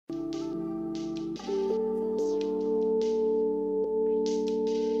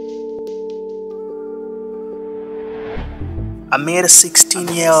I met a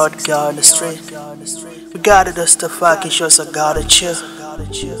 16-year-old girl in the street. We got it just to fuck it, just I gotta chill.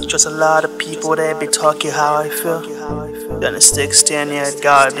 Just a lot of people that be talking how I feel. Then a 16-year-old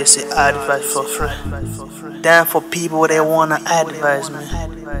girl, they say advice for free. Damn for people that wanna advise me.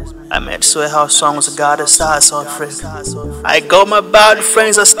 I met suhelsongs, I got a size on free. I got my bad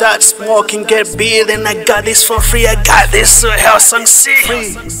friends, I start smoking, get beer, then I got this for free. I got this suhelsongs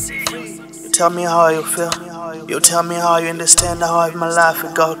free. You tell me how you feel. You tell me how you understand how my life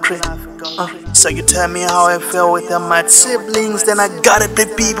it got crazy. So you tell me how I feel with my siblings. Then I got it, the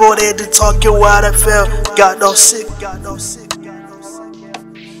people there to talk you what I feel. Got those sick.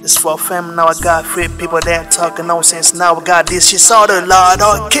 It's for fam now. I got free people there talking nonsense. Now I got this shit all the Lord,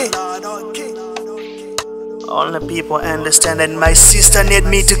 okay. Only people understand that my sister need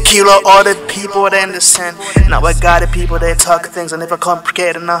me to kill all the people that understand. Now I got the people that talk things I never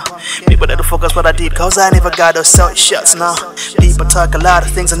complicated now. People that focus what I did cause I never got those self shots now. People talk a lot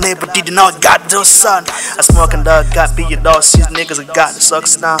of things I never did and I got those son. I smoke and dog got be your dog, these niggas I got the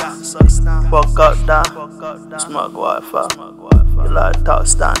sucks now. Walk up down, smoke Wi-Fi. You like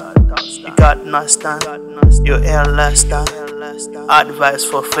talks down, you got nuts down, you air less down. Advice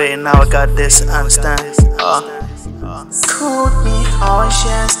for free, now I got this understand. Could be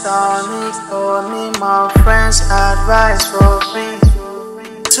oceans, don't for me, my friends, advice for free.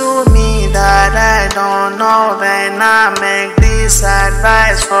 To me that I don't know, then I make this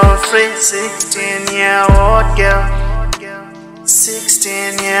advice for free. 16-year-old girl,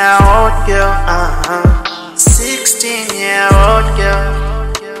 16-year-old girl, 16-year-old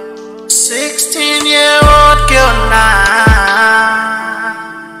girl, 16-year-old girl now.